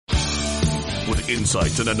with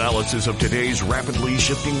insights and analysis of today's rapidly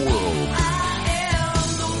shifting world.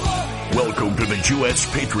 Welcome to the Jewess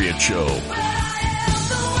Patriot Show.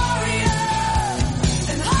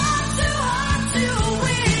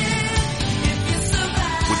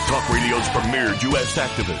 With Talk Radio's premier Jewess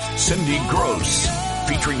activist, Cindy Gross,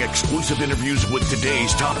 featuring exclusive interviews with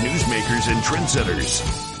today's top newsmakers and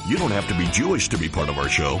trendsetters. You don't have to be Jewish to be part of our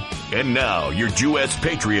show. And now, your Jewess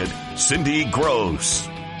Patriot, Cindy Gross.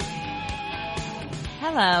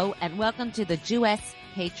 Hello, and welcome to the Jewess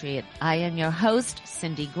Patriot. I am your host,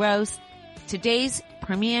 Cindy Gross, today's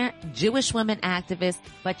premier Jewish woman activist,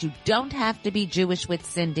 but you don't have to be Jewish with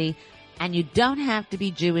Cindy, and you don't have to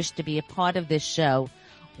be Jewish to be a part of this show.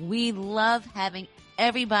 We love having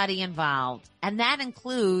everybody involved, and that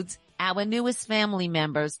includes our newest family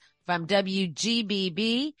members from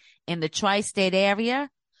WGBB in the tri-state area.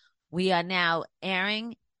 We are now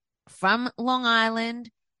airing from Long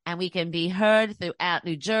Island, and we can be heard throughout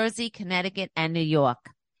New Jersey, Connecticut, and New York.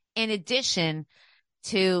 In addition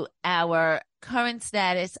to our current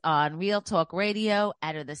status on Real Talk Radio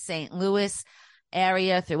out of the St. Louis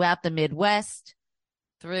area, throughout the Midwest,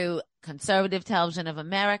 through Conservative Television of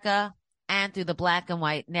America, and through the Black and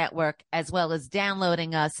White Network, as well as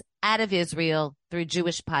downloading us out of Israel through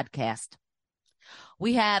Jewish Podcast.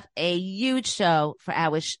 We have a huge show for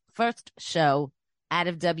our first show out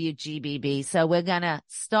of WGBB. So we're going to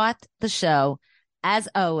start the show, as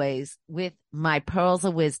always, with my pearls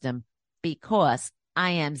of wisdom, because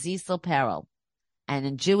I am Zisel Pearl. And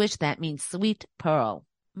in Jewish, that means sweet pearl.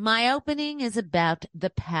 My opening is about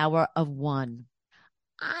the power of one.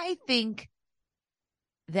 I think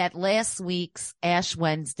that last week's Ash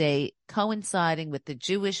Wednesday, coinciding with the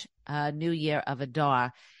Jewish New Year of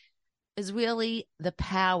Adar, is really the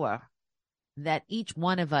power that each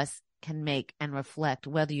one of us can make and reflect,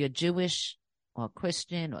 whether you're Jewish or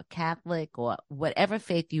Christian or Catholic or whatever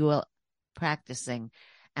faith you are practicing,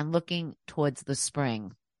 and looking towards the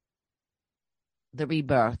spring, the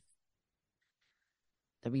rebirth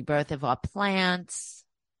of our plants,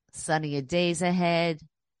 sunnier days ahead,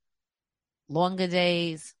 longer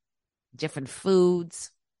days, different foods.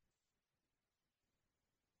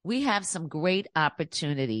 We have some great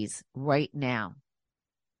opportunities right now.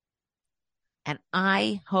 And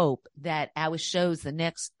I hope that our shows the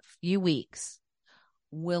next few weeks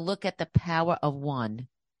will look at the power of one.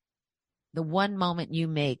 The one moment you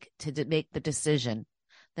make to make the decision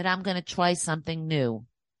that I'm going to try something new,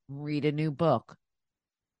 read a new book,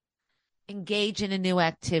 engage in a new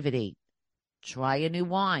activity, try a new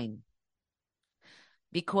wine.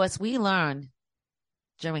 Because we learn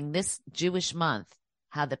during this Jewish month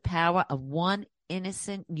how the power of one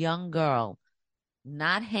innocent young girl,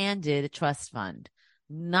 not handed a trust fund,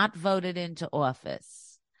 not voted into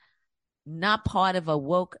office, not part of a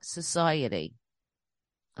woke society.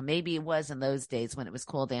 Or maybe it was in those days when it was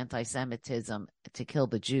called anti-Semitism to kill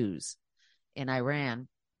the Jews in Iran.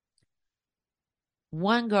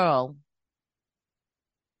 One girl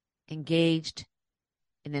engaged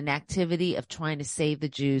in an activity of trying to save the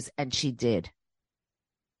Jews, and she did.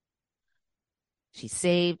 She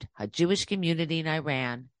saved her Jewish community in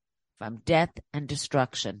Iran from death and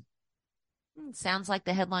destruction. Sounds like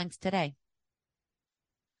the headlines today.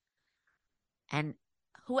 And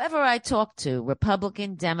whoever I talk to,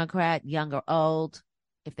 Republican, Democrat, young or old,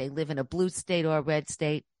 if they live in a blue state or a red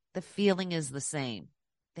state, the feeling is the same.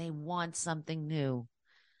 They want something new.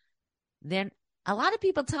 Then a lot of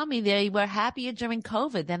people tell me they were happier during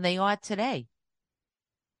COVID than they are today.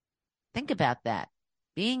 Think about that.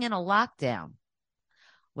 Being in a lockdown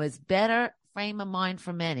was better frame of mind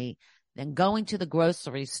for many than going to the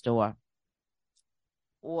grocery store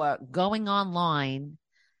or going online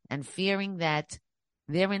and fearing that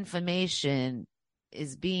their information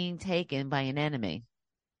is being taken by an enemy,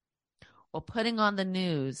 or putting on the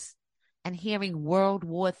news and hearing World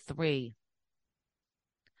War III.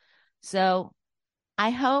 So I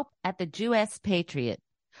hope at the Jewess Patriot,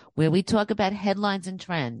 where we talk about headlines and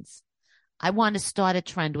trends, I want to start a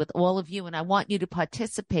trend with all of you, and I want you to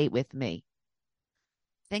participate with me.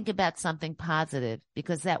 Think about something positive,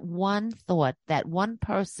 because that one thought, that one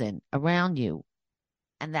person around you,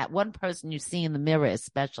 and that one person you see in the mirror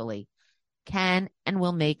especially, can and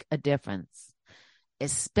will make a difference,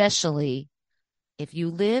 especially if you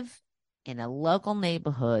live in a local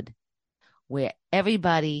neighborhood where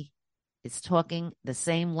everybody is talking the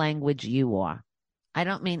same language you are. I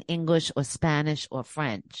don't mean English or Spanish or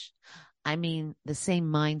French. I mean the same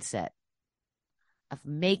mindset of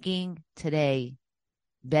making today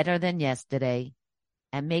better than yesterday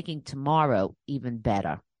and making tomorrow even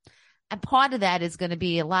better. And part of that is going to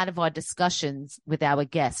be a lot of our discussions with our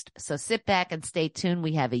guest. So sit back and stay tuned.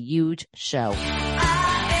 We have a huge show.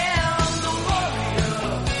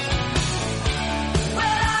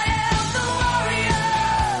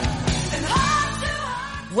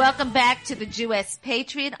 Welcome back to the Jewess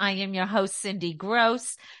Patriot. I am your host, Cindy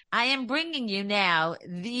Gross. I am bringing you now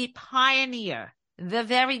the pioneer, the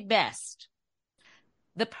very best,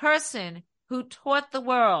 the person who taught the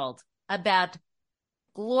world about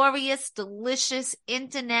glorious, delicious,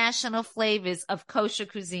 international flavors of kosher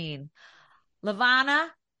cuisine.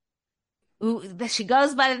 Levana, she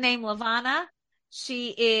goes by the name Levana.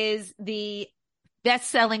 She is the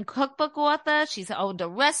best-selling cookbook author. She's owned a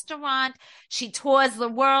restaurant. She tours the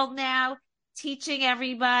world now, teaching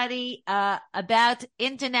everybody about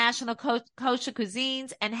international kosher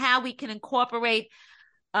cuisines and how we can incorporate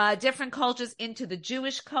different cultures into the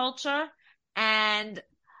Jewish culture. And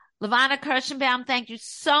Levana Kirschenbaum, thank you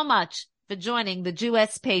so much for joining the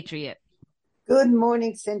Jewess Patriot. Good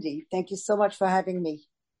morning, Cindy. Thank you so much for having me.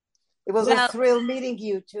 It was a thrill meeting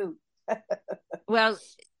you, too. Well,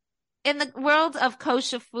 in the world of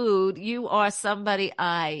kosher food, you are somebody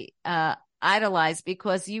I idolize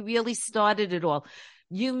because you really started it all.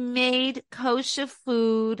 You made kosher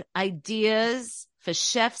food ideas for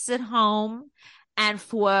chefs at home and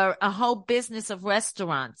for a whole business of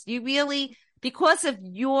restaurants. You really, because of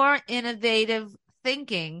your innovative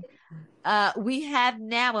thinking, we have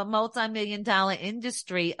now a multi-million-dollar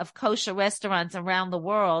industry of kosher restaurants around the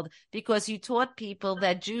world because you taught people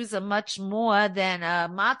that Jews are much more than a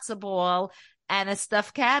matzo ball and a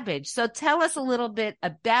stuffed cabbage. So tell us a little bit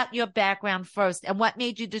about your background first and what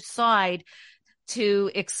made you decide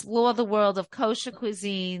to explore the world of kosher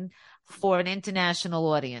cuisine for an international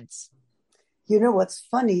audience. You know, what's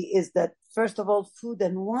funny is that, first of all, food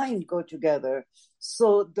and wine go together.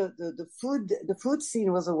 So the food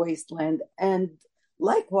scene was a wasteland, and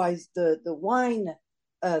likewise the wine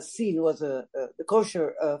scene was the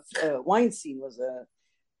kosher wine scene was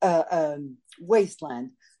a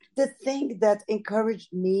wasteland. The thing that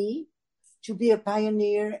encouraged me to be a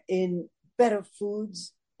pioneer in better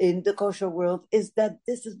foods in the kosher world is that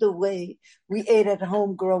this is the way we ate at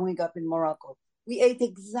home growing up in Morocco. We ate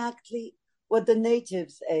exactly what the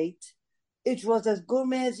natives ate. It was as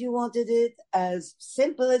gourmet as you wanted it, as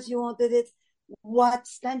simple as you wanted it. What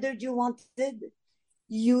standard you wanted,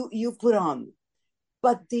 you put on.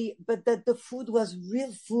 But that the food was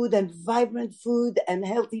real food and vibrant food and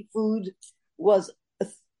healthy food was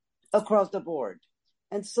across the board.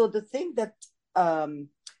 And so the thing that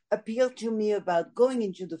appealed to me about going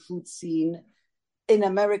into the food scene in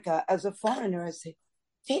America as a foreigner, I said,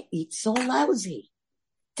 they eat so lousy.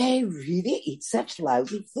 They really eat such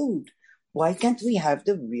lousy food. Why can't we have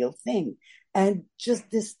the real thing? And just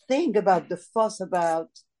this thing about the fuss about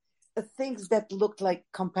things that looked like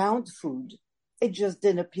compound food, it just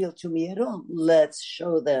didn't appeal to me at all. Let's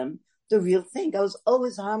show them the real thing. I was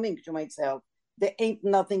always humming to myself, there ain't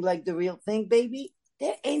nothing like the real thing, baby.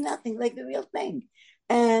 There ain't nothing like the real thing.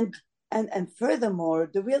 And furthermore,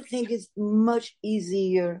 the real thing is much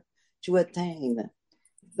easier to attain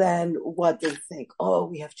than what they think. Oh,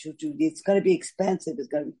 we have to do this. It's going to be expensive.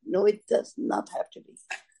 No, it does not have to be.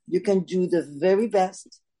 You can do the very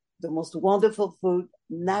best, the most wonderful food,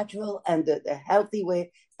 natural and the healthy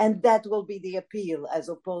way. And that will be the appeal as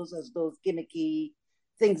opposed as those gimmicky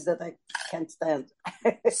things that I can't stand.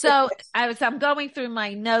 So I'm going through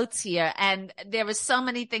my notes here, and there are so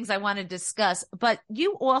many things I want to discuss, but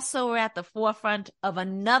you also are at the forefront of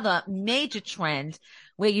another major trend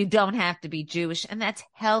where you don't have to be Jewish, and that's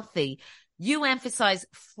healthy. You emphasize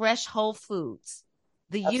fresh whole foods,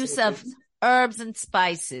 the Absolutely. use of herbs and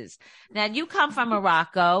spices. Now, you come from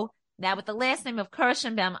Morocco. Now, with the last name of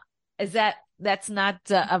Kirschenbaum, that's not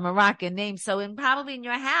a Moroccan name. So probably in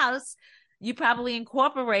your house, you probably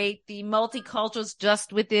incorporate the multiculturals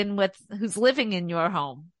just within who's living in your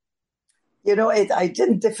home. You know, I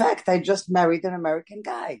didn't. In fact, I just married an American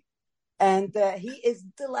guy, and he is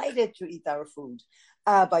delighted to eat our food.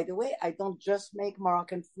 By the way, I don't just make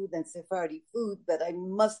Moroccan food and Sephardi food, but I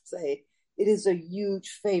must say it is a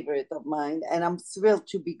huge favorite of mine, and I'm thrilled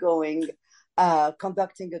to be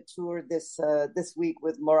conducting a tour this week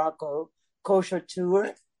with Morocco Kosher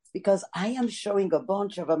Tour, because I am showing a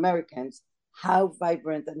bunch of Americans how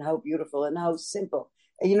vibrant and how beautiful and how simple.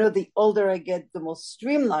 And you know, the older I get, the more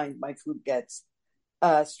streamlined my food gets.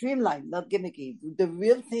 Streamlined, not gimmicky. The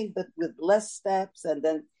real thing, but with less steps. And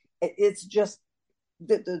then it's just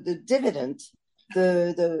the dividend,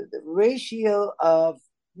 the ratio of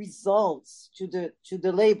results to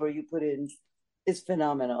the labor you put in is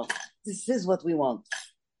phenomenal. This is what we want.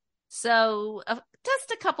 So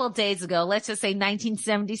just a couple of days ago, let's just say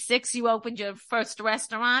 1976, you opened your first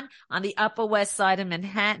restaurant on the Upper West Side of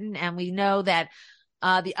Manhattan. And we know that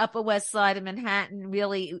the Upper West Side of Manhattan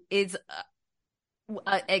really is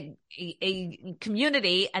a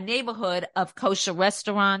community, a neighborhood of kosher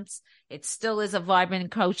restaurants. It still is a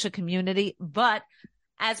vibrant kosher community. But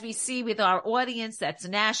as we see with our audience, that's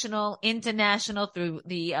national, international, through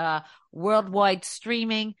the worldwide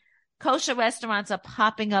streaming, kosher restaurants are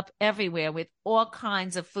popping up everywhere with all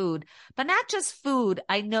kinds of food, but not just food.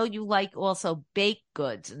 I know you like also baked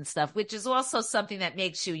goods and stuff, which is also something that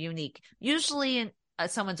makes you unique. Usually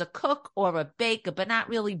someone's a cook or a baker, but not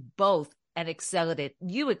really both, and excel at it.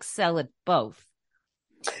 You excel at both.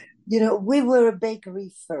 We were a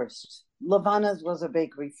bakery first. Levana's was a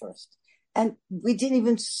bakery first. And we didn't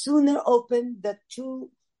even sooner open that two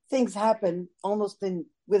things happened almost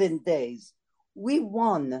within days. We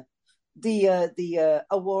won the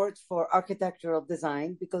award for architectural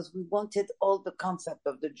design because we wanted all the concept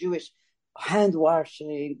of the Jewish hand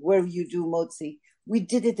washing, where you do motzi. We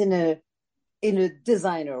did it in a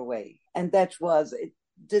designer way, and it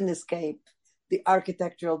didn't escape the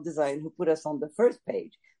architectural design who put us on the first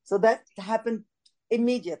page. So that happened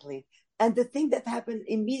immediately. And the thing that happened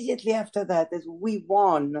immediately after that is we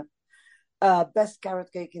won Best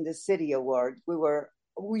Carrot Cake in the City award.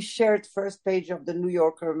 We shared first page of the New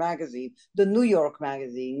York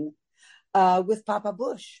magazine, with Papa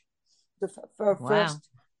Bush, first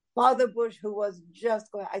Father Bush, who was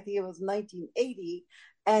just going, I think it was 1980,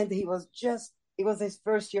 and it was his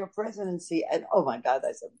first year presidency. And oh my God,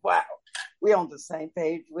 I said, wow, we're on the same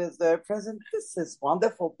page with the president. This is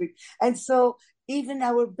wonderful. And so even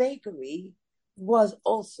our bakery was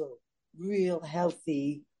also real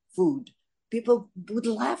healthy food. People would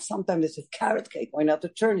laugh sometimes. They said, carrot cake, why not a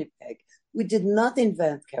turnip cake? We did not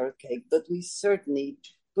invent carrot cake, but we certainly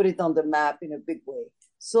put it on the map in a big way.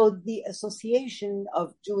 So the association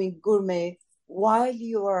of doing gourmet while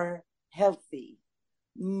you are healthy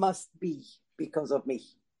must be because of me.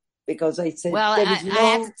 Because I said, well, I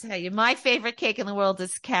have to tell you, my favorite cake in the world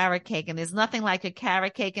is carrot cake, and there's nothing like a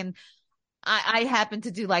carrot cake. And I happen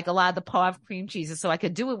to do like a lot of the Parv cream cheeses, so I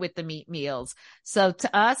could do it with the meat meals. So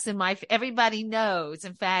to us, everybody knows.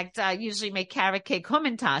 In fact, I usually make carrot cake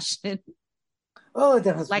hummintash. Oh,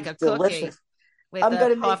 that was like a delicious. Cookie. I'm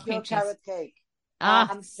going to make you a carrot cake.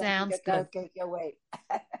 I'm sounds good. Carrot cake your way.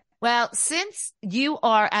 Well, since you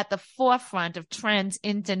are at the forefront of trends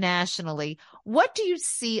internationally, what do you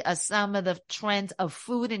see as some of the trends of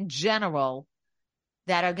food in general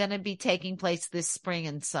that are going to be taking place this spring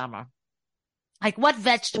and summer? Like what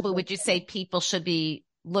vegetable would you say people should be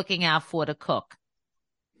looking out for to cook?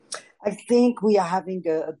 I think we are having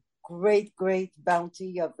a great, great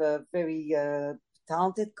bounty of very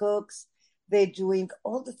talented cooks. They're doing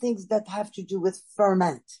all the things that have to do with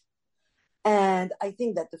ferment. And I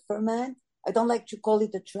think that the ferment, I don't like to call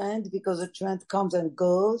it a trend because a trend comes and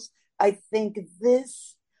goes. I think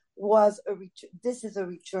this is a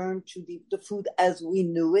return to the food as we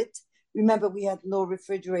knew it. Remember, we had no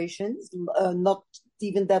refrigeration, not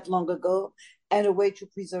even that long ago. And a way to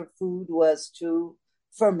preserve food was to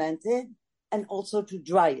ferment it and also to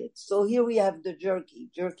dry it. So here we have the jerky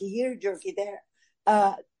here, jerky there.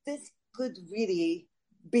 This could really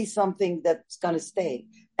be something that's going to stay.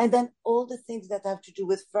 And then all the things that have to do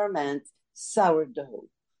with ferment, sourdough,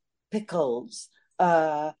 pickles,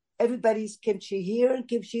 everybody's kimchi here and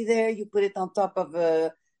kimchi there. You put it on top of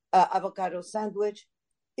a avocado sandwich.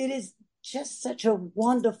 It is just such a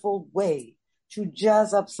wonderful way to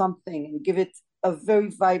jazz up something and give it a very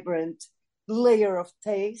vibrant layer of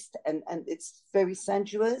taste, and it's very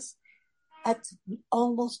sensuous at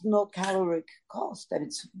almost no caloric cost. And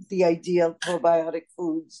it's the ideal probiotic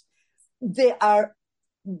foods. They are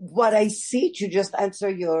what I see, to just answer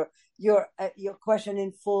your question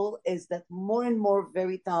in full, is that more and more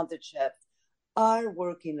very talented chefs are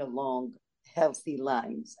working along healthy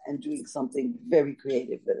lines and doing something very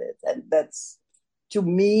creative with it. And that's, to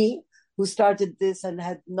me, who started this and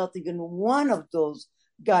had not even one of those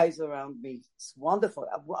guys around me. It's wonderful.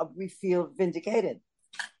 We feel vindicated.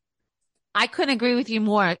 I couldn't agree with you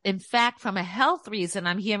more. In fact, from a health reason,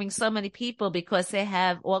 I'm hearing so many people, because they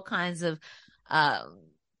have all kinds of,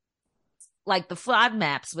 like the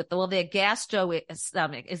FODMAPs with all their gastro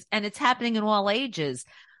stomach, and it's happening in all ages.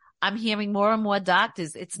 I'm hearing more and more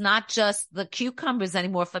doctors. It's not just the cucumbers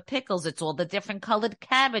anymore for pickles. It's all the different colored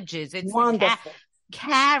cabbages. It's wonderful.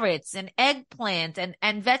 Carrots and eggplant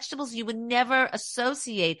and vegetables you would never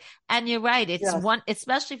associate. And you're right. It's one,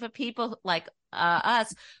 especially for people like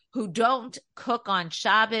us who don't cook on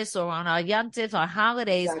Shabbos or on our Yom Tov or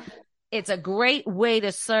holidays. Exactly. It's a great way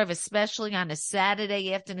to serve, especially on a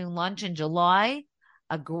Saturday afternoon lunch in July.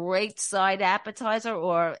 A great side appetizer,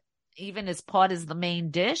 or even as part as the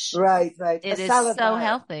main dish. Right. A It is salad so bar.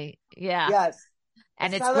 healthy. Yeah. Yes. A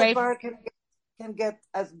And it's salad great. bar can get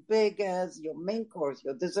as big as your main course,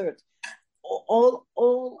 your dessert. All,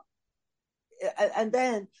 and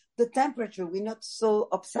then the temperature. We're not so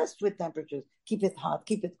obsessed with temperatures. Keep it hot,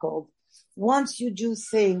 keep it cold. Once you do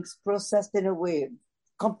things processed in a way,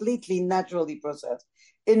 completely naturally processed,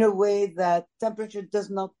 in a way that temperature does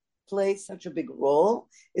not play such a big role.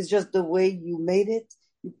 It's just the way you made it.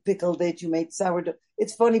 You pickled it, you made sourdough.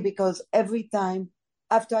 It's funny because every time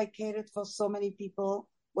after I catered for so many people,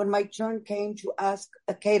 when my turn came to ask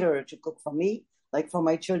a caterer to cook for me, like for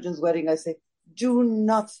my children's wedding, I say, do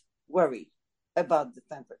not worry about the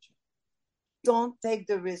temperature. Don't take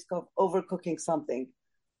the risk of overcooking something.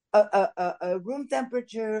 A room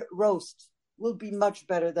temperature roast will be much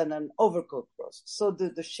better than an overcooked roast. So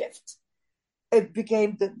the shift, it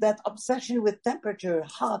became that obsession with temperature,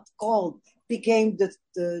 hot, cold, became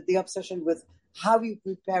the obsession with how you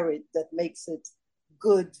prepare it that makes it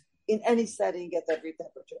good in any setting at every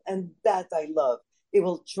temperature. And that I love. It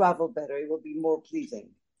will travel better. It will be more pleasing.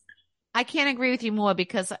 I can't agree with you more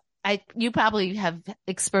because you probably have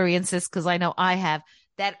experienced this because I know I have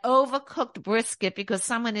that overcooked brisket because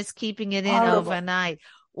someone is keeping it in Horrible. overnight,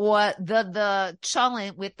 or the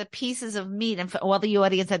cholent with the pieces of meat. And for all the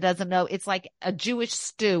audience that doesn't know, it's like a Jewish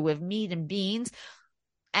stew with meat and beans,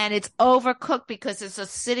 and it's overcooked because it's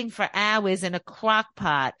just sitting for hours in a crock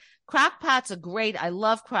pot. Crock pots are great. I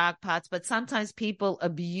love crock pots, but sometimes people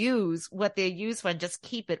abuse what they're used for and just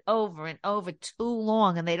keep it over and over too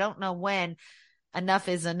long, and they don't know when enough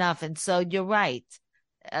is enough. And so you're right.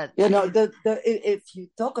 If you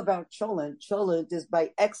talk about cholent is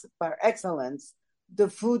by excellence the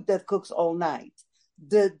food that cooks all night.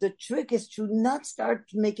 The trick is to not start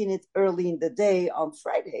making it early in the day on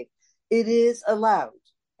Friday. It is allowed,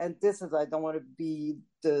 and this is, I don't want to be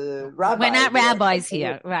the rabbi. We're not rabbis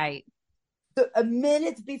here, right? A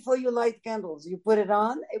minute before you light candles, you put it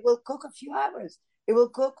on. It will cook a few hours. It will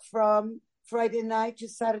cook from Friday night to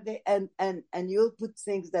Saturday, and you'll put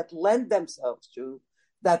things that lend themselves to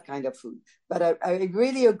that kind of food. But I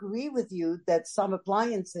really agree with you that some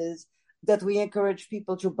appliances that we encourage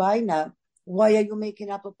people to buy now, why are you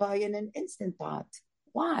making apple pie in an Instant Pot?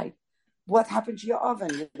 Why? What happened to your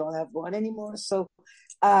oven? You don't have one anymore. So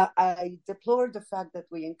I deplore the fact that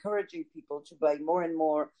we're encouraging people to buy more and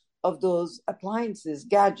more of those appliances,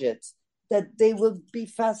 gadgets, that they will be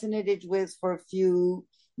fascinated with for a few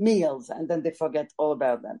meals, and then they forget all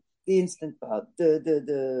about them. The Instant Pot,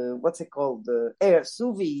 the what's it called? The air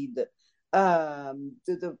sous vide,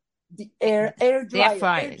 the air dryer. The air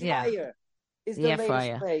fryer, air dryer is the latest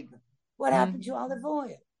fryer. plague. What happened to olive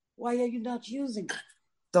oil? Why are you not using it?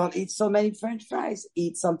 Don't eat so many French fries.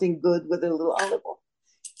 Eat something good with a little olive oil.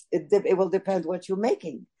 It will depend what you're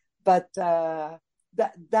making, but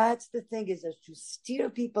that's the thing, is that to steer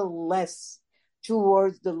people less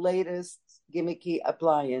towards the latest gimmicky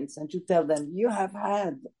appliance and to tell them you have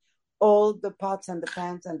had all the pots and the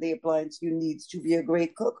pans and the appliance you need to be a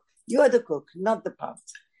great cook. You're the cook, not the pot.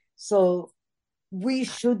 So we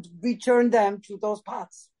should return them to those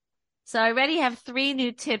pots. So I already have 3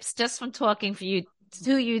 new tips just from talking to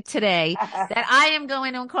you today that I am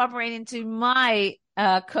going to incorporate into my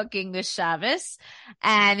cooking this Shabbos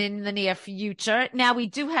and in the near future. Now, we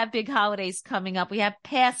do have big holidays coming up. We have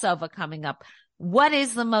Passover coming up. What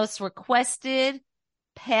is the most requested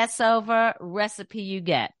Passover recipe you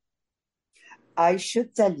get? I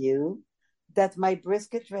should tell you that my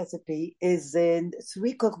brisket recipe is in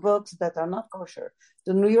 3 cookbooks that are not kosher.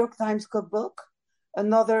 The New York Times cookbook,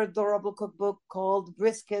 another adorable cookbook called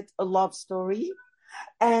Brisket, A Love Story,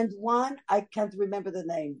 and one, I can't remember the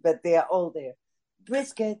name, but they are all there.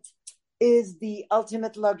 Brisket is the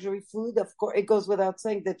ultimate luxury food. Of course, it goes without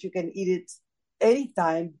saying that you can eat it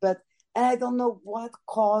anytime, and I don't know what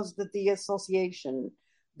caused the association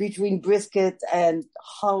between brisket and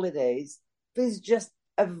holidays. It's just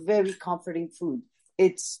a very comforting food.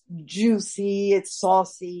 It's juicy, it's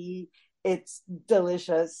saucy, it's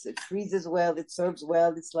delicious, it freezes well, it serves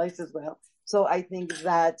well, it slices well. So I think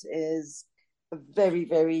that is very,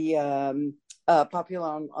 very popular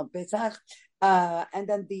on Pesach. And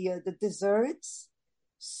then the desserts,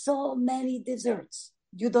 so many desserts.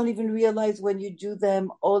 You don't even realize when you do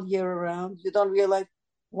them all year around. You don't realize,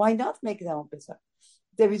 why not make them on Pesach?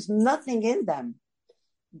 There is nothing in them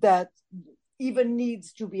that even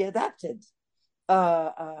needs to be adapted.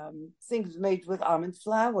 Things made with almond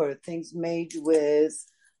flour, things made with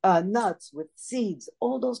nuts, with seeds,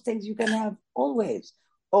 all those things you can have always.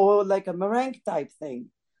 or like a meringue type thing.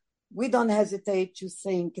 We don't hesitate to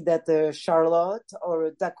think that a charlotte or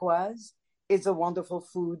a dacquoise is a wonderful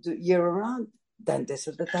food year round. Then this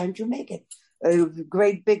is the time to make it. A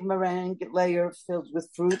great big meringue layer filled with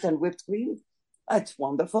fruit and whipped cream. It's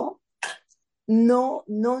wonderful. No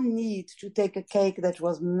need to take a cake that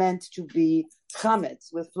was meant to be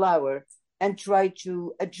chametz with flour and try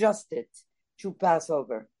to adjust it to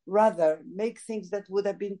Passover. Rather, make things that would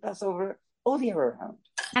have been Passover all year round.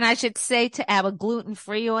 And I should say to our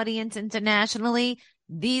gluten-free audience internationally,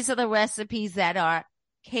 these are the recipes that are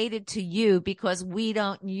catered to you because we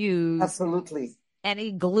don't use absolutely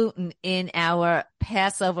any gluten in our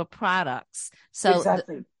Passover products. So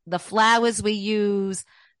exactly. the flours we use,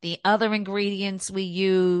 the other ingredients we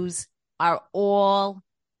use are all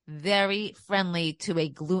very friendly to a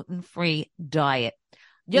gluten-free diet.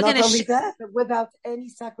 Not only that, without any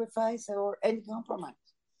sacrifice or any compromise.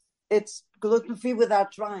 It's gluten-free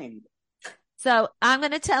without trying. So I'm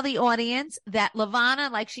going to tell the audience that Levana,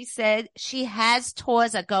 like she said, she has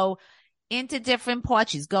tours that go into different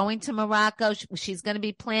parts. She's going to Morocco. She's going to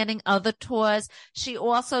be planning other tours. She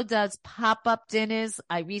also does pop-up dinners.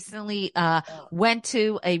 I recently went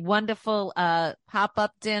to a wonderful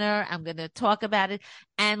pop-up dinner. I'm going to talk about it.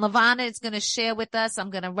 And Levana is going to share with us,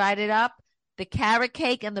 I'm going to write it up, the carrot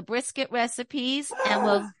cake and the brisket recipes.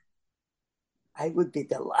 And I would be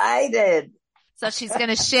delighted. So she's going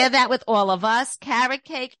to share that with all of us. Carrot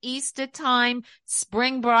cake, Easter time,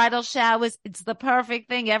 spring bridal showers. It's the perfect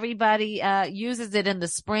thing. Everybody uses it in the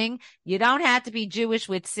spring. You don't have to be Jewish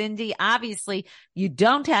with Cindy. Obviously, you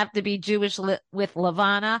don't have to be Jewish with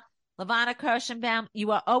Levana. Levana Kirschenbaum, you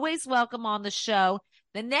are always welcome on the show.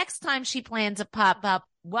 The next time she plans a pop-up,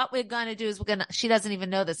 what we're going to do is she doesn't even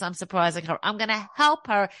know this. I'm surprising her. I'm going to help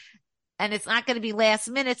her. And it's not going to be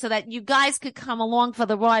last minute so that you guys could come along for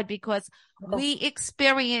the ride because we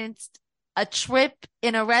experienced a trip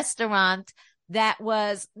in a restaurant that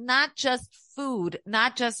was not just food,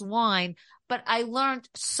 not just wine, but I learned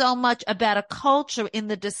so much about a culture in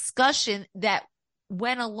the discussion that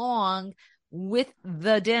went along with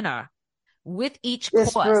the dinner, with each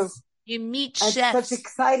course. True. You meet chefs. Such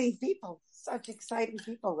exciting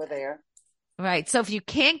people were there. Right. So if you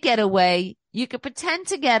can't get away, you could pretend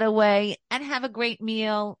to get away and have a great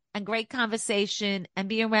meal and great conversation and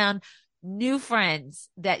be around new friends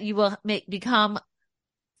that you will become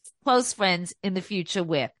close friends in the future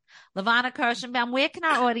with. Levana Kirschenbaum, where can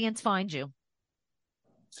our audience find you?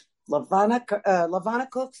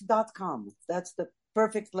 LevanaCooks.com. That's the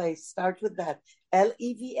perfect place. Start with that.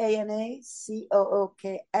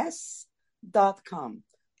 LevanaCooks.com.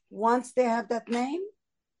 Once they have that name,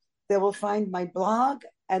 they will find my blog,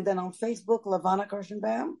 and then on Facebook, Levana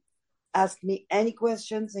Kirschenbaum. Ask me any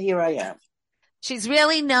questions. Here I am. She's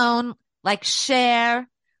really known like Cher,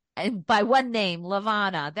 and by one name,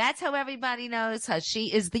 Levana. That's how everybody knows her.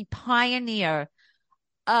 She is the pioneer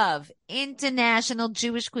of international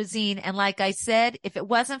Jewish cuisine. And like I said, if it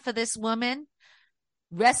wasn't for this woman,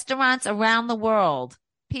 restaurants around the world,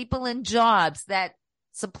 people in jobs that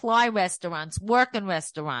supply restaurants, work in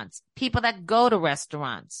restaurants, people that go to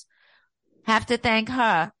restaurants, have to thank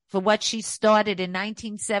her for what she started in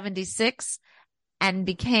 1976 and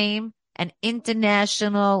became an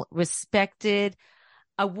international respected,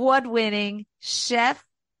 award-winning chef,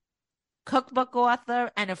 cookbook author,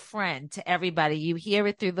 and a friend to everybody. You hear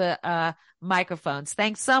it through the microphones.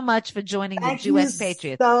 Thanks so much for joining the Jewish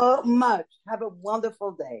Patriots. Thank you so much. Have a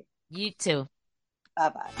wonderful day. You too.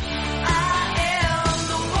 Bye-bye.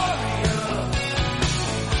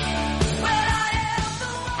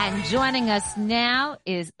 And joining us now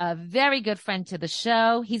is a very good friend to the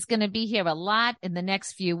show. He's going to be here a lot in the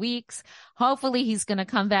next few weeks. Hopefully he's going to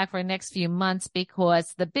come back for the next few months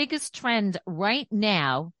because the biggest trend right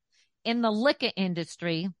now in the liquor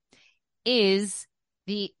industry is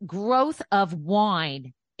the growth of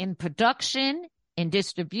wine in production, in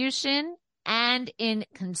distribution, and in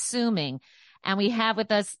consuming. And we have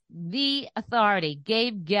with us the authority,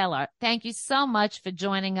 Gabe Geller. Thank you so much for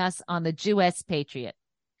joining us on the Jewish Patriot.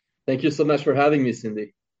 Thank you so much for having me,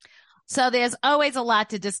 Cindy. So there's always a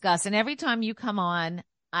lot to discuss. And every time you come on,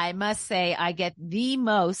 I must say I get the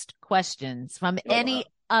most questions from any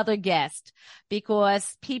other guest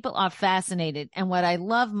because people are fascinated. And what I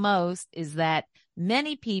love most is that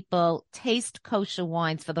many people taste kosher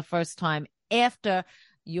wines for the first time after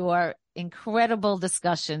your incredible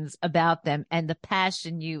discussions about them and the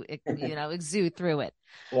passion you exude through it.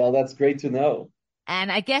 Well, that's great to know.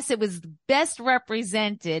 And I guess it was best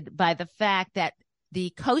represented by the fact that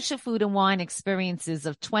the kosher food and wine experiences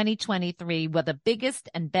of 2023 were the biggest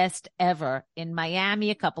and best ever in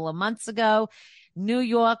Miami a couple of months ago. New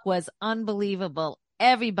York was unbelievable.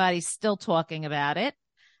 Everybody's still talking about it.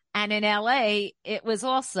 And in LA, it was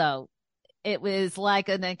like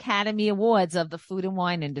an Academy Awards of the food and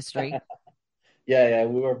wine industry. Yeah,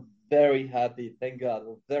 we were very happy. Thank God,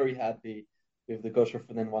 we're very happy with the Kosher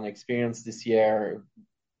Food and Wine experience this year.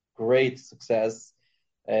 Great success,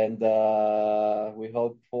 and we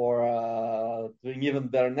hope for doing even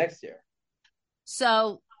better next year.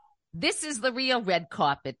 So this is the real red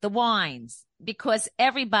carpet, the wines, because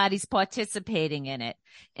everybody's participating in it.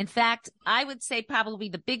 In fact, I would say probably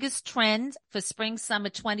the biggest trend for spring summer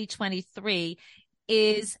 2023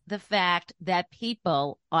 is the fact that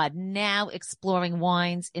people are now exploring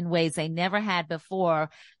wines in ways they never had before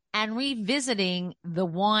and revisiting the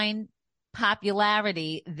wine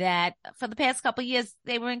popularity that for the past couple of years,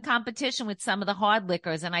 they were in competition with some of the hard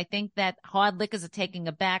liquors. And I think that hard liquors are taking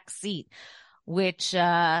a back seat, which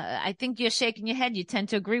I think you're shaking your head. You tend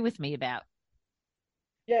to agree with me about.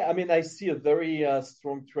 Yeah, I mean, I see a very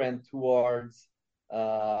strong trend towards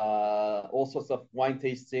all sorts of wine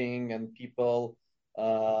tasting, and people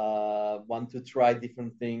want to try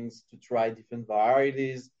different things, to try different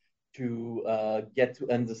varieties, to get to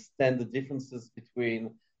understand the differences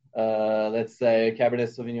between, let's say,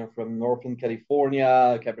 Cabernet Sauvignon from Northern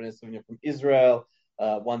California, Cabernet Sauvignon from Israel,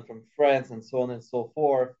 one from France, and so on and so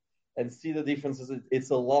forth, and see the differences.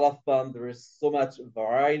 It's a lot of fun. There is so much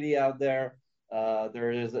variety out there.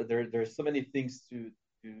 There's so many things to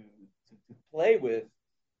play with,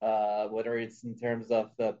 whether it's in terms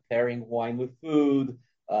of pairing wine with food.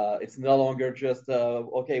 It's no longer just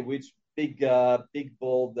okay, which big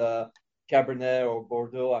bold Cabernet or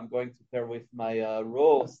Bordeaux I'm going to pair with my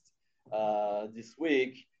roast this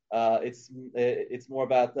week. It's more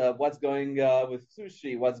about what's going with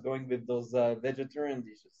sushi, what's going with those vegetarian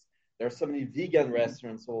dishes. There are so many vegan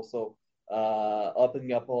restaurants also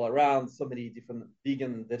opening up all around, so many different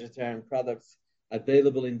vegan and vegetarian products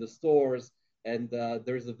available in the stores. And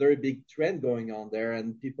there's a very big trend going on there,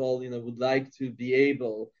 and people, would like to be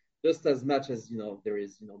able, just as much as, there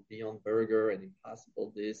is, Beyond Burger and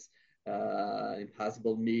Impossible this,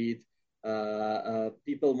 Impossible Meat.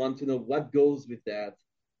 People want to know what goes with that.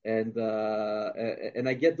 And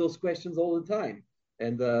I get those questions all the time.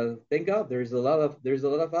 And thank God there's a lot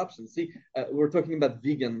of options. See, we're talking about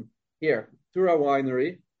vegan here. Tura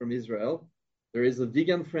Winery from Israel. There is a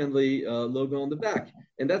vegan-friendly logo on the back,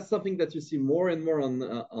 and that's something that you see more and more on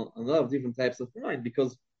a lot of different types of wine,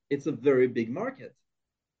 because it's a very big market.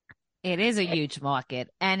 It is a huge market,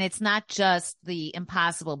 and it's not just the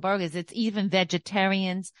Impossible Burgers. It's even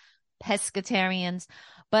vegetarians, pescatarians.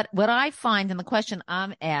 But what I find, and the question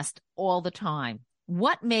I'm asked all the time,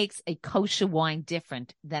 what makes a kosher wine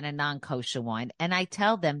different than a non-kosher wine? And I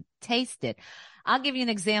tell them, taste it. I'll give you an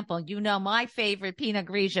example. My favorite Pinot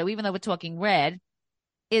Grigio, even though we're talking red,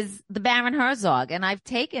 is the Baron Herzog. And I've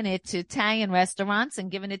taken it to Italian restaurants and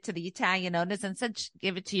given it to the Italian owners and said,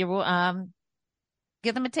 give it to your,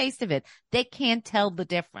 give them a taste of it. They can't tell the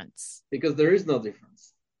difference. Because there is no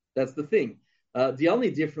difference. That's the thing. The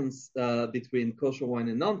only difference between kosher wine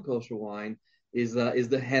and non-kosher wine is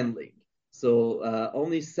the handling. So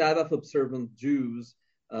only Sabbath observant Jews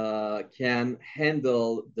can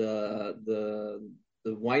handle the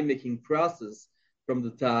winemaking process from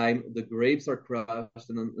the time the grapes are crushed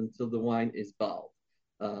and until the wine is bottled.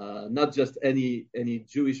 Not just any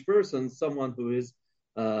Jewish person, someone who is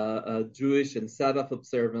Jewish and Sabbath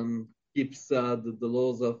observant, keeps the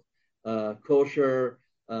laws of kosher,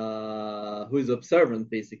 who is observant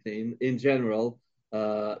basically in general,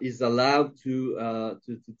 is allowed to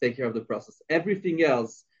take care of the process. Everything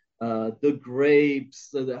else, the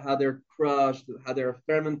grapes, how they're crushed, how they're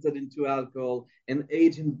fermented into alcohol and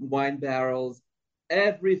aged in wine barrels,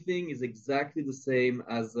 everything is exactly the same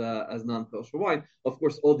as non-kosher wine. Of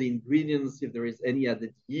course, all the ingredients, if there is any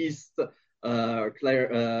added yeast,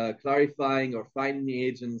 clarifying or fining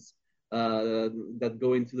agents that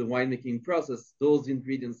go into the winemaking process, those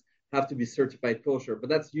ingredients have to be certified kosher, but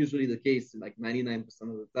that's usually the case in like 99% of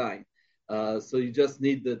the time. So you just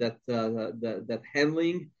need that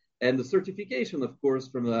handling and the certification, of course,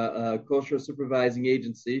 from a kosher supervising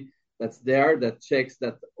agency that's there, that checks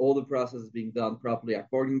that all the process is being done properly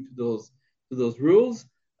according to those rules,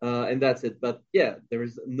 and that's it. But yeah, there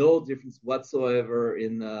is no difference whatsoever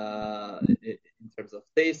in terms of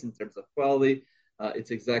taste, in terms of quality.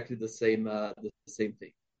 It's exactly the same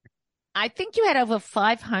thing. I think you had over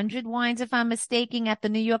 500 wines, if I'm mistaken, at the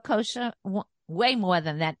New York Kosher. Way more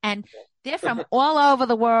than that. And they're from all over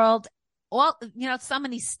the world. So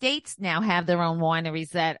many states now have their own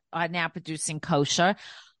wineries that are now producing kosher.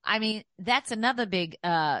 I mean, that's another big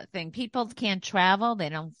thing. People can't travel. They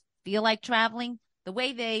don't feel like traveling, the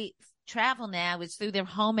way they travel now is through their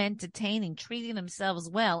home entertaining, treating themselves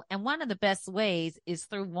well. And one of the best ways is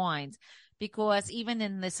through wines, because even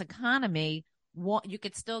in this economy, you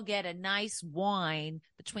could still get a nice wine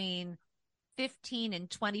between $15 and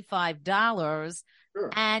 $25, Sure.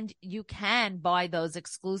 and you can buy those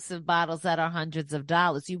exclusive bottles that are hundreds of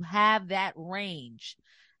dollars. You have that range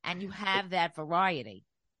and you have that variety.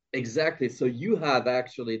 Exactly. So you have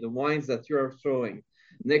actually the wines that you are throwing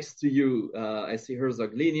next to you. I see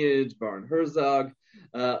Herzog Lineage, Baron Herzog.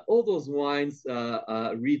 All those wines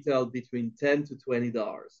retail between $10 to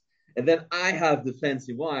 $20. And then I have the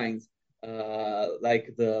fancy wines,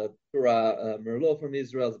 like the Tura Merlot from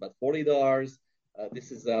Israel is about $40.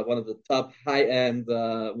 This is one of the top high-end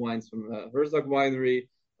wines from Herzog Winery,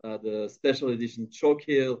 the special edition Choke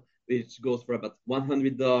Hill, which goes for about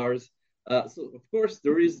 $100. So, of course,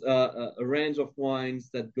 there is a range of wines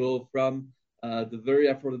that go from the very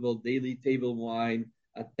affordable daily table wine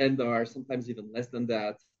at $10, sometimes even less than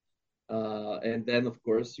that. And then, of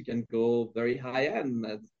course, you can go very high end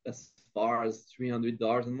as far as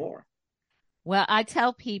 $300 and more. Well, I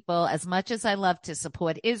tell people, as much as I love to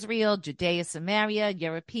support Israel, Judea, Samaria,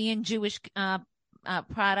 European Jewish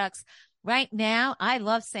products, right now, I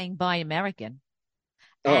love saying buy American.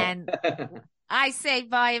 Oh. And I say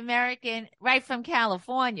buy American right from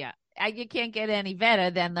California. You can't get any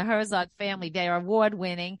better than the Herzog family. They are award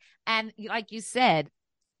winning. And like you said,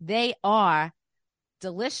 they are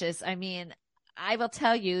delicious. I mean, I will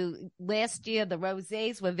tell you, last year the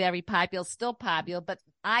rosés were very popular, still popular, but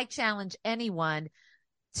I challenge anyone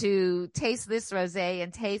to taste this rosé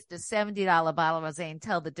and taste a $70 bottle of rosé and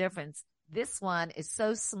tell the difference. This one is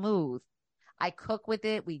so smooth. I cook with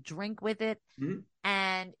it. We drink with it. Mm-hmm.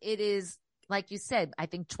 And it is, like you said, I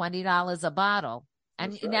think $20 a bottle.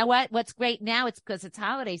 And That's you right. know what? What's great now, it's because it's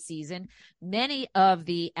holiday season. Many of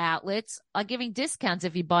the outlets are giving discounts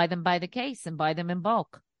if you buy them by the case and buy them in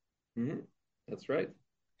bulk. Mm-hmm. That's right.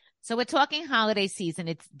 So we're talking holiday season.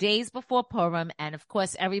 It's days before Purim. And of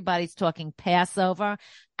course, everybody's talking Passover.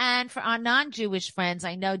 And for our non-Jewish friends,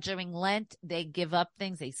 I know during Lent, they give up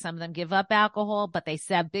things. Some of them give up alcohol, but they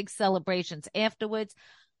have big celebrations afterwards.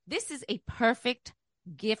 This is a perfect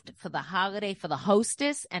gift for the holiday, for the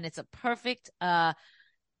hostess. And it's a perfect,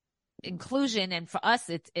 inclusion. And for us,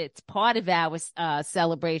 it's part of our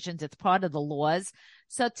celebrations. It's part of the laws.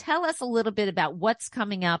 So tell us a little bit about what's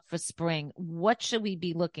coming out for spring. What should we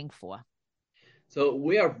be looking for? So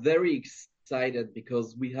we are very excited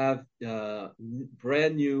because we have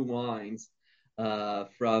brand new wines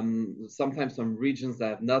sometimes from regions that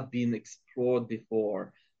have not been explored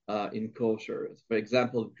before in kosher. For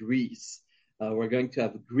example, Greece. We're going to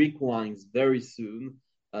have Greek wines very soon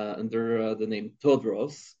under the name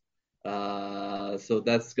Todros. So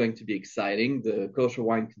that's going to be exciting. The kosher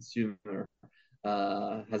wine consumer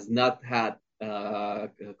has not had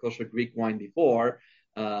kosher Greek wine before,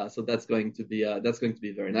 so that's going to be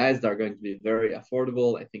very nice. They're going to be very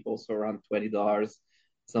affordable. I think also around $20,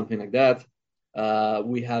 something like that.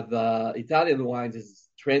 We have Italian wines is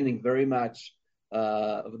trending very much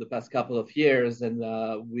over the past couple of years, and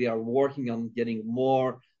we are working on getting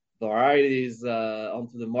more varieties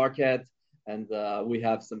onto the market. And we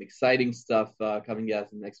have some exciting stuff coming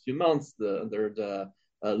out in the next few months under the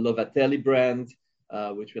Lovatelli brand,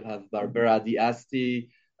 which will have Barbera di Asti,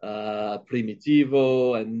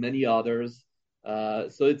 Primitivo, and many others.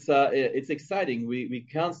 So it's exciting. We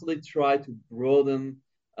constantly try to broaden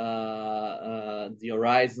the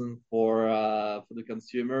horizon for the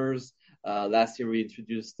consumers. Last year we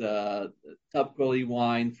introduced top quality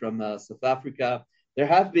wine from South Africa. There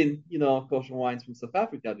have been, kosher wines from South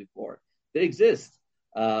Africa before. They exist,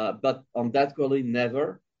 but on that quality,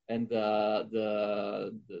 never. And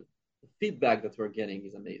the feedback that we're getting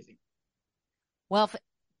is amazing. Well,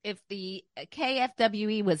 if the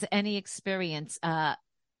KFWE was any experience,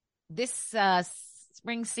 this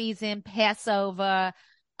spring season, Passover,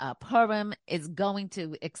 Purim is going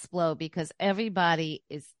to explode because everybody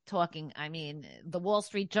is talking. I mean, the Wall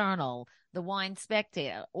Street Journal, the Wine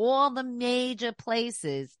Spectator, all the major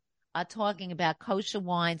places are talking about kosher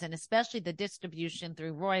wines and especially the distribution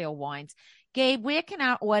through Royal Wines. Gabe, where can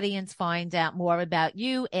our audience find out more about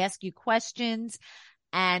you, ask you questions,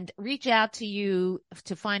 and reach out to you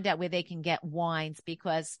to find out where they can get wines?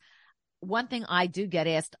 Because one thing I do get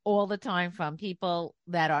asked all the time from people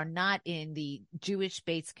that are not in the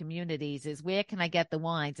Jewish-based communities is, where can I get the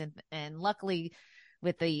wines? And luckily,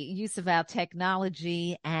 with the use of our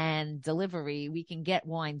technology and delivery, we can get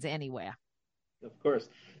wines anywhere. Of course.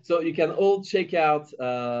 So you can all check out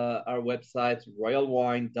our website,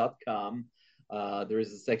 royalwine.com. There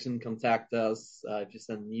is a section, contact us. If you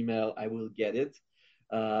send an email, I will get it.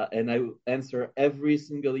 And I will answer every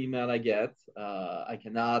single email I get. I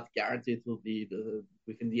cannot guarantee it will be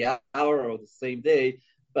within the hour or the same day,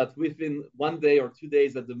 but within 1 day or 2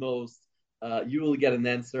 days at the most, you will get an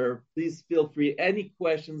answer. Please feel free. Any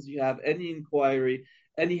questions you have, any inquiry,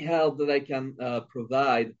 any help that I can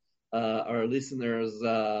provide our listeners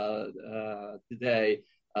today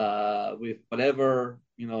with whatever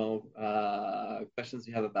questions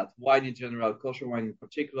you have about wine in general, kosher wine in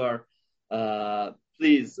particular.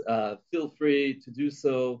 Please feel free to do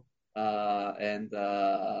so, and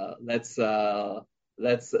let's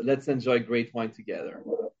enjoy great wine together.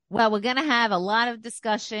 Well, we're going to have a lot of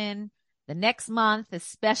discussion the next month,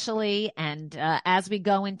 especially, and as we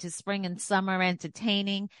go into spring and summer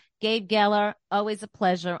entertaining. Gabe Geller, always a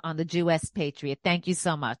pleasure on the Jewess Patriot. Thank you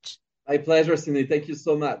so much. My pleasure, Cindy. Thank you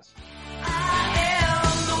so much.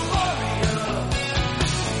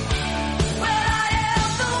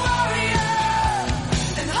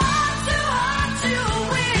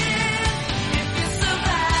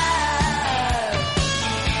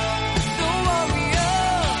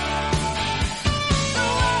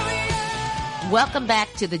 Welcome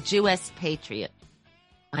back to the Jewess Patriot.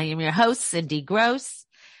 I am your host, Cindy Gross.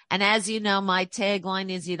 And as you know, my tagline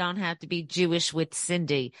is you don't have to be Jewish with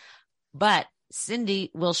Cindy. But Cindy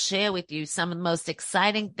will share with you some of the most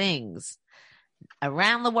exciting things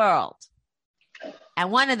around the world.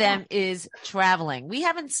 And one of them is traveling. We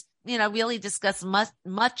haven't, really discussed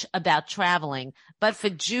much about traveling, but for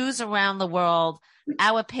Jews around the world,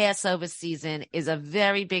 our Passover season is a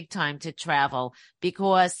very big time to travel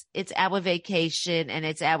because it's our vacation and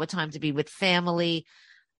it's our time to be with family,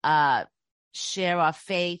 share our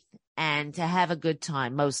faith, and to have a good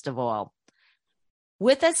time, most of all.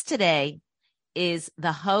 With us today is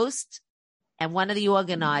the host and one of the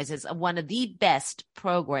organizers of one of the best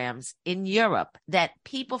programs in Europe that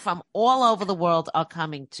people from all over the world are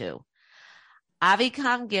coming to.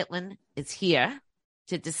 Avicham Gitlin is here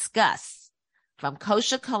to discuss from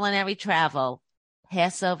Kosher Culinary Travel,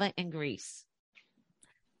 Passover in Greece.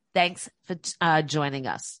 Thanks for joining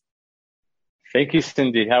us. Thank you,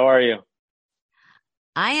 Cindy. How are you?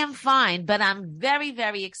 I am fine, but I'm very,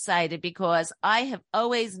 very excited because I have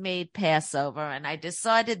always made Passover, and I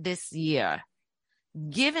decided this year,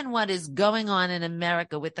 given what is going on in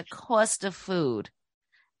America with the cost of food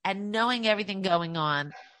and knowing everything going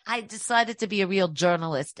on, I decided to be a real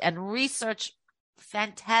journalist and research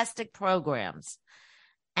fantastic programs.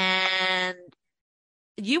 And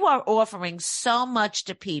you are offering so much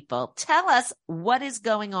to people. Tell us what is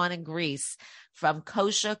going on in Greece from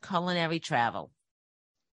Kosher Culinary Travel.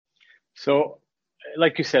 So,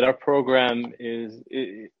 like you said, our program is...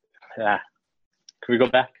 Can we go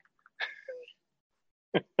back?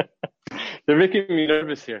 They're making me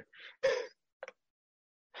nervous here.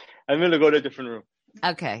 I'm going to go to a different room.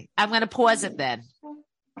 Okay. I'm going to pause it then.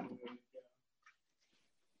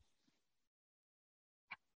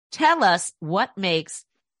 Tell us what makes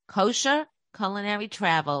Kosher Culinary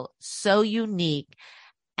Travel so unique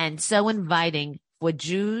and so inviting for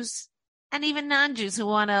Jews and even non-Jews who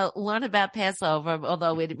want to learn about Passover,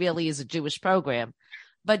 although it really is a Jewish program,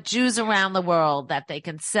 but Jews around the world that they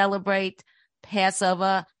can celebrate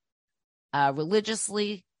Passover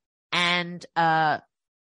religiously and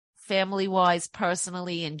family-wise,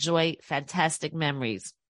 personally, enjoy fantastic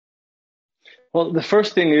memories. Well, the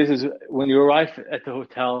first thing is when you arrive at the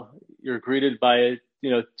hotel, you're greeted by a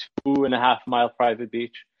 2.5 mile private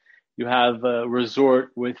beach. You have a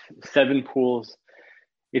resort with 7 pools.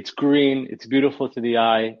 It's green, it's beautiful to the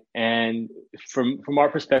eye, and from our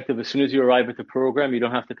perspective, as soon as you arrive at the program, you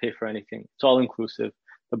don't have to pay for anything. It's all inclusive.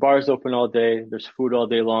 The bar is open all day. There's food all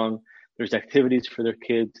day long. There's activities for their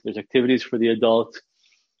kids. There's activities for the adults.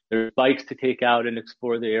 There's bikes to take out and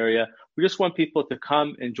explore the area. We just want people to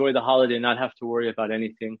come, enjoy the holiday, and not have to worry about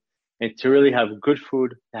anything, and to really have good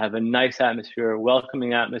food, to have a nice atmosphere, a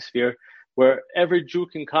welcoming atmosphere, where every Jew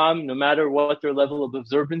can come, no matter what their level of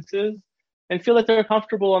observance is, and feel that they're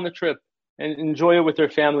comfortable on the trip and enjoy it with their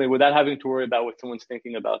family without having to worry about what someone's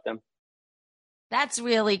thinking about them. That's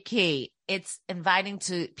really key. It's inviting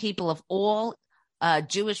to people of all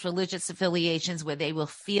Jewish religious affiliations where they will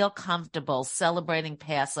feel comfortable celebrating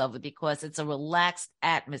Passover because it's a relaxed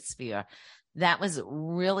atmosphere. That was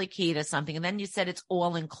really key to something. And then you said it's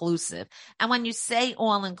all inclusive. And when you say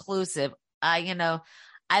all inclusive, I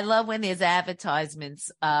love when there's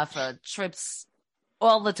advertisements for trips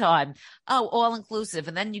all the time. Oh, all inclusive.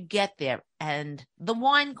 And then you get there and the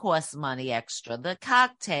wine costs money extra, the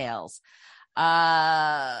cocktails,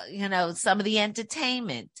 some of the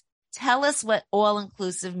entertainment. Tell us what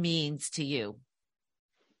all-inclusive means to you.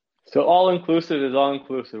 So all-inclusive is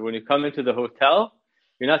all-inclusive. When you come into the hotel,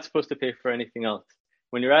 you're not supposed to pay for anything else.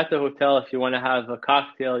 When you're at the hotel, if you want to have a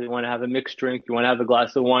cocktail, you want to have a mixed drink, you want to have a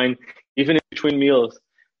glass of wine, even in between meals,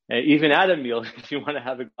 even at a meal, if you want to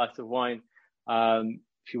have a glass of wine,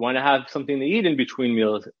 if you want to have something to eat in between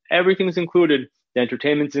meals, everything's included. The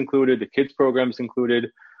entertainment's included. The kids' program's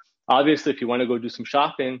included. Obviously, if you want to go do some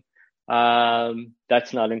shopping,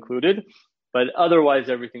 that's not included. But otherwise,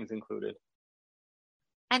 everything's included.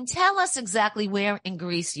 And tell us exactly where in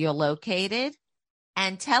Greece you're located,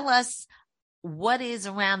 and tell us what is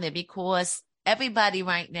around there, because everybody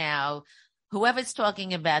right now, whoever's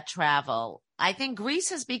talking about travel, I think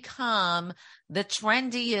Greece has become the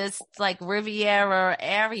trendiest Riviera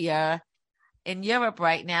area in Europe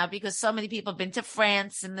right now, because so many people have been to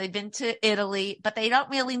France and they've been to Italy, but they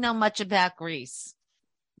don't really know much about Greece.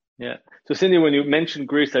 Yeah. So Cindy, when you mentioned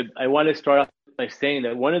Greece, I want to start off by saying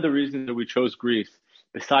that one of the reasons that we chose Greece,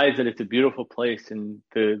 besides that it's a beautiful place and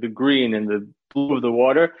the green and the blue of the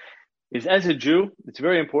water, is as a Jew, it's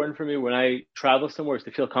very important for me when I travel somewhere is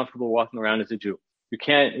to feel comfortable walking around as a Jew. I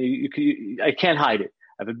can't hide it.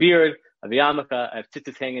 I have a beard, I have a yarmulke, I have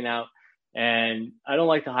tzitzis hanging out, and I don't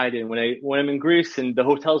like to hide it. When I'm in Greece and the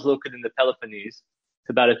hotel's located in the Peloponnese, it's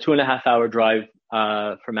about a 2.5-hour drive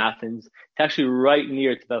from Athens. It's actually right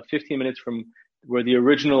near. It's about 15 minutes from where the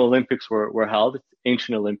original Olympics were held. It's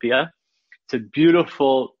ancient Olympia. It's a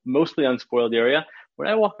beautiful, mostly unspoiled area. When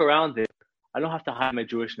I walk around there, I don't have to hide my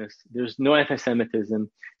Jewishness. There's no anti-Semitism.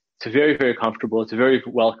 It's very, very comfortable. It's very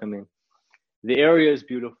welcoming. The area is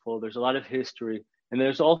beautiful. There's a lot of history, and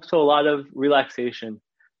there's also a lot of relaxation.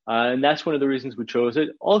 And that's one of the reasons we chose it.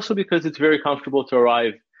 Also because it's very comfortable to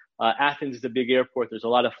arrive. Athens is a big airport. There's a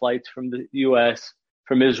lot of flights from the US,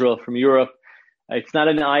 from Israel, from Europe. It's not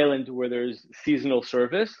an island where there's seasonal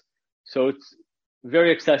service. So it's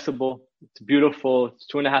very accessible. It's beautiful. It's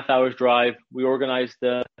 2.5 hours drive. We organized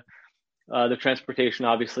the transportation,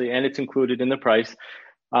 obviously, and it's included in the price.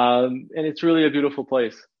 And it's really a beautiful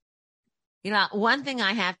place. One thing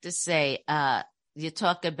I have to say, you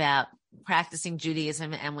talk about practicing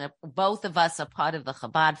Judaism, and both of us are part of the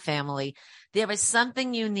Chabad family. There is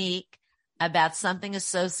something unique about something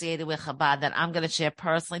associated with Chabad that I'm going to share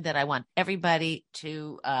personally that I want everybody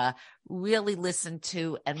to really listen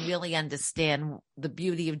to and really understand the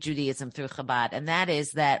beauty of Judaism through Chabad. And that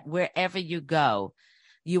is that wherever you go,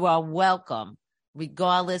 you are welcome,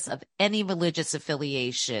 regardless of any religious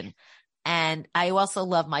affiliation. And I also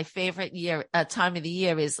love my favorite time of the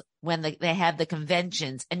year is when they have the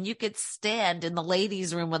conventions, and you could stand in the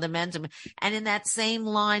ladies' room or the men's room, and in that same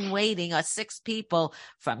line waiting are 6 people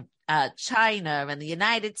from China and the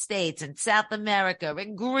United States and South America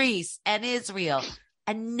and Greece and Israel.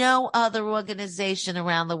 And no other organization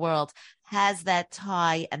around the world has that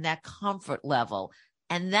tie and that comfort level.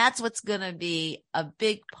 And that's what's going to be a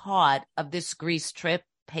big part of this Greece trip,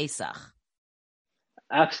 Pesach.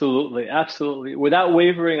 Absolutely, absolutely. Without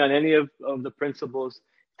wavering on any of the principles,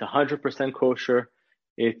 it's 100% kosher.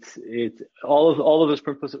 It's all of those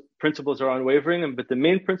principles are unwavering. But the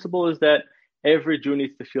main principle is that every Jew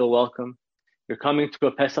needs to feel welcome. You're coming to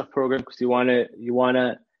a Pesach program because you want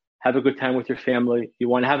to have a good time with your family. You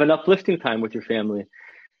want to have an uplifting time with your family.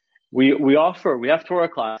 We have Torah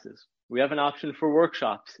classes. We have an option for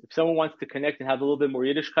workshops. If someone wants to connect and have a little bit more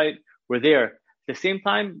Yiddishkeit, we're there. At the same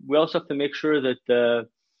time, we also have to make sure that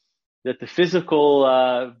the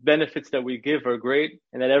physical benefits that we give are great,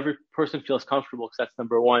 and that every person feels comfortable, because that's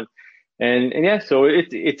number one. And yeah, so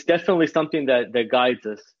it's definitely something that guides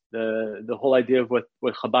us. The whole idea of what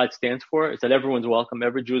Chabad stands for is that everyone's welcome,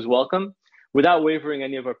 every Jew is welcome, without wavering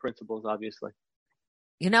any of our principles, obviously.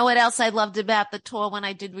 You know what else I loved about the tour when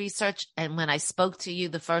I did research and when I spoke to you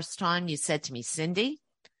the first time? You said to me, Cindy,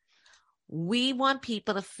 we want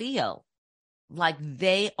people to feel like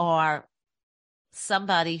they are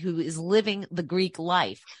somebody who is living the Greek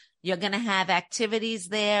life. You're going to have activities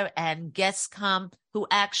there and guests come who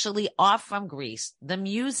actually are from Greece. The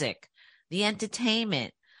music, the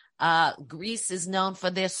entertainment. Greece is known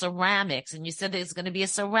for their ceramics. And you said there's going to be a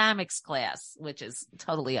ceramics class, which is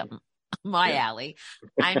totally up my alley.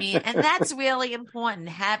 I mean, and that's really important,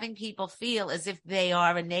 having people feel as if they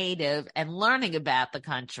are a native and learning about the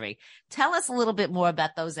country. Tell us a little bit more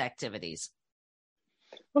about those activities.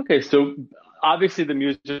 Okay, so obviously the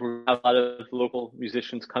music, we have a lot of local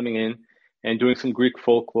musicians coming in and doing some Greek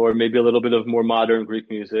folklore, maybe a little bit of more modern Greek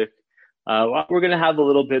music. We're going to have a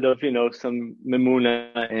little bit of, some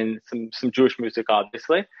Memuna and some Jewish music,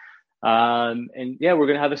 obviously. And yeah, we're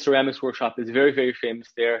going to have a ceramics workshop. It's very, very famous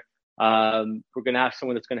there. We're going to have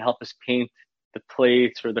someone that's going to help us paint the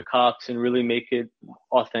plates or the cups and really make it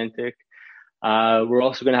authentic. We're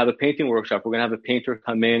also going to have a painting workshop. We're going to have a painter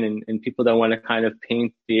come in and people that want to kind of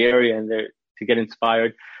paint the area and to get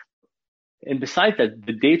inspired. And besides that,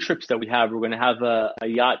 the day trips that we have, we're going to have a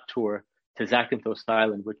yacht tour to Zakynthos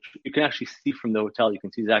Island, which you can actually see from the hotel. You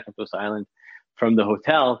can see Zakynthos Island from the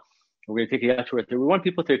hotel. We're going to take a yacht tour there. We want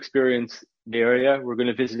people to experience the area. We're going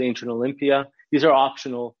to visit Ancient Olympia. These are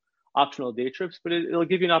optional day trips, but it'll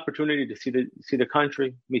give you an opportunity to see the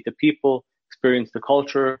country, meet the people, experience the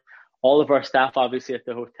culture. All of our staff, obviously, at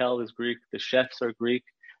the hotel is Greek. The chefs are Greek.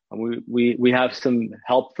 And we have some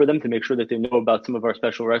help for them to make sure that they know about some of our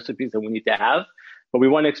special recipes that we need to have. But we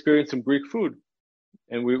want to experience some Greek food.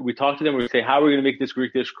 And we talk to them. We say, how are we going to make this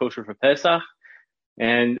Greek dish kosher for Pesach?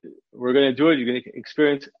 And we're going to do it. You're going to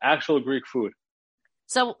experience actual Greek food.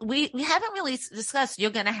 So we haven't really discussed, you're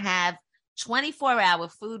going to have 24-hour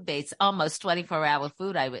food base, almost 24-hour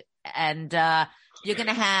food. And you're going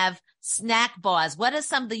to have snack bars. What are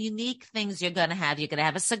some of the unique things you're going to have? You're going to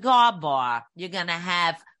have a cigar bar. You're going to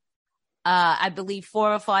have, I believe,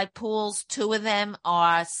 4 or 5 pools. 2 of them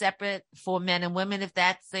are separate for men and women, if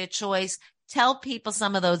that's their choice. Tell people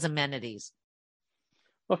some of those amenities.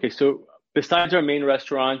 Okay, so besides our main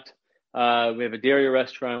restaurant, we have a dairy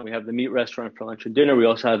restaurant. We have the meat restaurant for lunch and dinner. We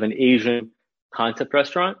also have an Asian concept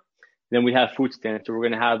restaurant. Then we have food stands. So we're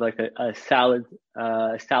going to have like a salad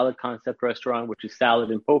concept restaurant, which is salad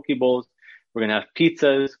and poke bowls. We're going to have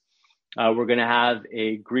pizzas. We're going to have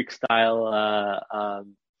a Greek style,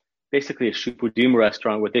 basically a shipudim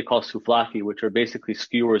restaurant, what they call souvlaki, which are basically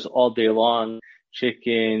skewers all day long,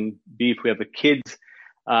 chicken, beef. We have a kids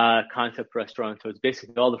concept restaurant. So it's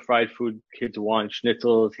basically all the fried food kids want: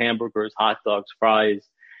 schnitzels, hamburgers, hot dogs, fries,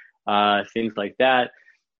 things like that.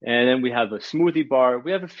 And then we have a smoothie bar.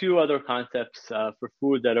 We have a few other concepts for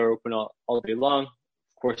food that are open all day long.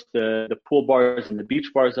 Of course, the pool bars and the beach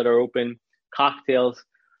bars that are open, cocktails.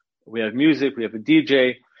 We have music. We have a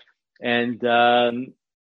DJ. And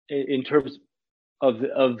in terms of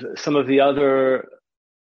some of the other,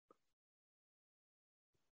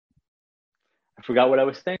 I forgot what I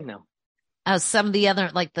was saying now. Some of the other,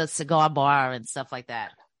 like the cigar bar and stuff like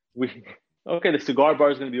that. The cigar bar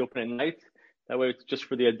is going to be open at night. That way, it's just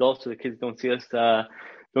for the adults, so the kids don't see us. So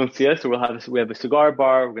we have a cigar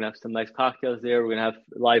bar. We're gonna have some nice cocktails there. We're gonna have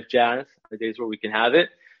live jazz on the days where we can have it.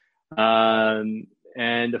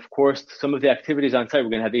 And of course, some of the activities on site.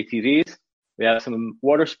 We're gonna have ATVs. We have some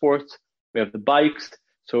water sports. We have the bikes.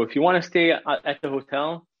 So if you want to stay at the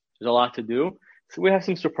hotel, there's a lot to do. So we have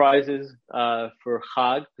some surprises for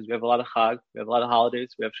Chag, because we have a lot of Chag. We have a lot of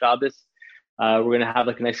holidays. We have Shabbos. We're going to have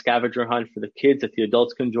like a nice scavenger hunt for the kids that the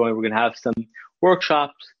adults can join. We're going to have some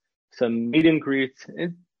workshops, some meet and greets,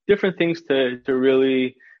 and different things to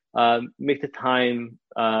really make the time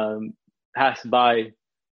pass by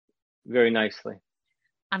very nicely.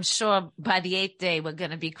 I'm sure by the 8th day, we're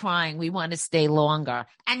going to be crying. We want to stay longer.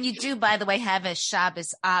 And you do, by the way, have a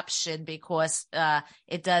Shabbos option, because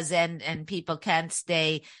it does end and people can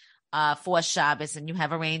stay for Shabbos, and you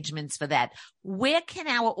have arrangements for that. Where can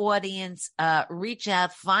our audience reach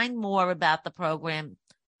out, find more about the program,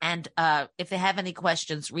 and if they have any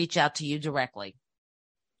questions, reach out to you directly?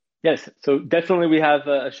 Yes, so definitely we have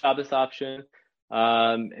a Shabbos option,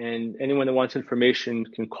 and anyone that wants information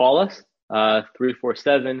can call us,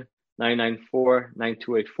 347-994-9284.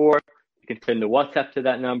 You can send a WhatsApp to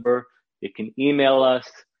that number. You can email us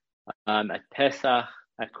at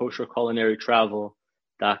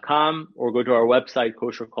pesach@kosherculinarytravel.com, or go to our website,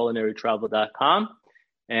 kosherculinarytravel.com,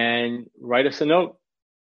 and write us a note.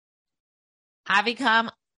 Avicham,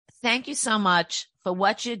 thank you so much for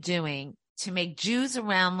what you're doing to make Jews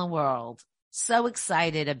around the world so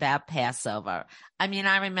excited about Passover. I mean,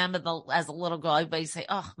 I remember as a little girl, everybody say,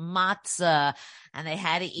 oh, matzah, and they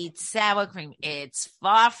had to eat sour cream. It's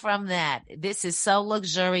far from that. This is so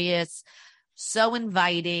luxurious, so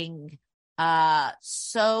inviting,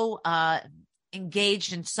 so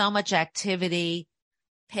engaged in so much activity.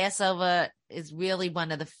 Passover is really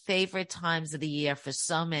one of the favorite times of the year for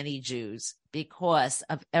so many Jews because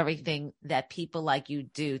of everything that people like you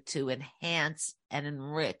do to enhance and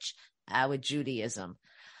enrich our Judaism.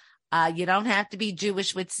 You don't have to be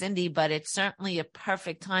Jewish with Cindy, but it's certainly a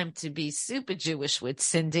perfect time to be super Jewish with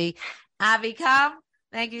Cindy. Avicham,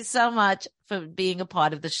 thank you so much for being a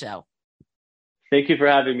part of the show. Thank you for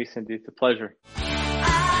having me, Cindy. It's a pleasure.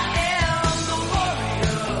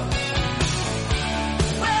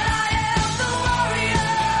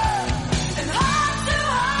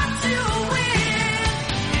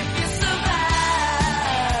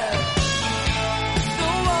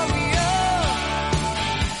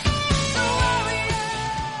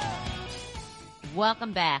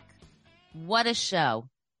 welcome back. What a show.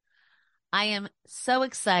 I am so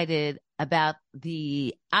excited about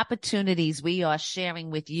the opportunities we are sharing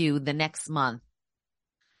with you the next month.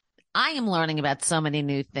 I am learning about so many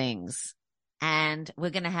new things, and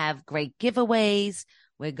we're going to have great giveaways.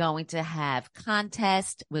 We're going to have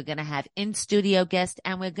contests. We're going to have in-studio guests,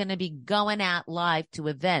 and we're going to be going out live to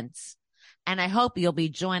events. And I hope you'll be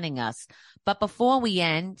joining us. But before we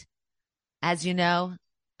end, as you know,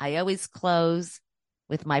 I always close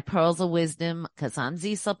with my pearls of wisdom because I'm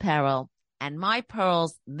Zisel Perel. And my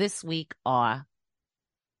pearls this week are,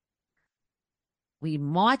 we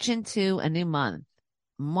march into a new month.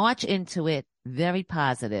 March into it very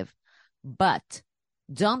positive. But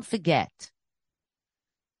don't forget,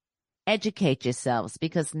 educate yourselves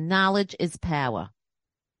because knowledge is power.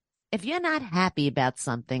 If you're not happy about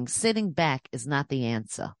something, sitting back is not the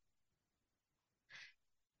answer.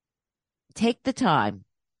 Take the time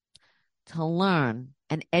to learn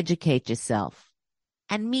and educate yourself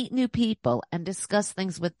and meet new people and discuss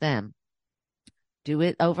things with them. Do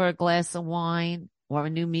it over a glass of wine or a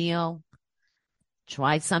new meal.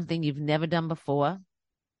 Try something you've never done before.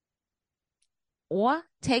 Or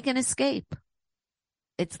take an escape.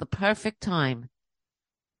 It's the perfect time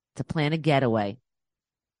to plan a getaway.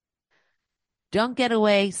 Don't get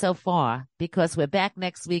away so far because we're back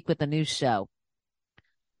next week with a new show.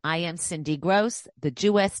 I am Cindy Gross, the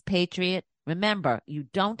Jewess Patriot. Remember, you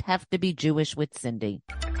don't have to be Jewish with Cindy.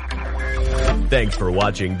 Thanks for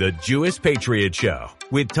watching the Jewess Patriot Show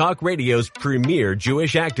with Talk Radio's premier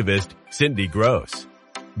Jewish activist, Cindy Gross.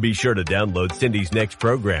 Be sure to download Cindy's next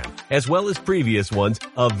program, as well as previous ones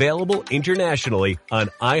available internationally on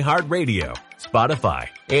iHeartRadio, Spotify,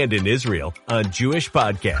 and in Israel on Jewish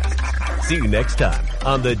Podcasts. See you next time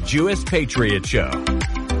on the Jewess Patriot Show.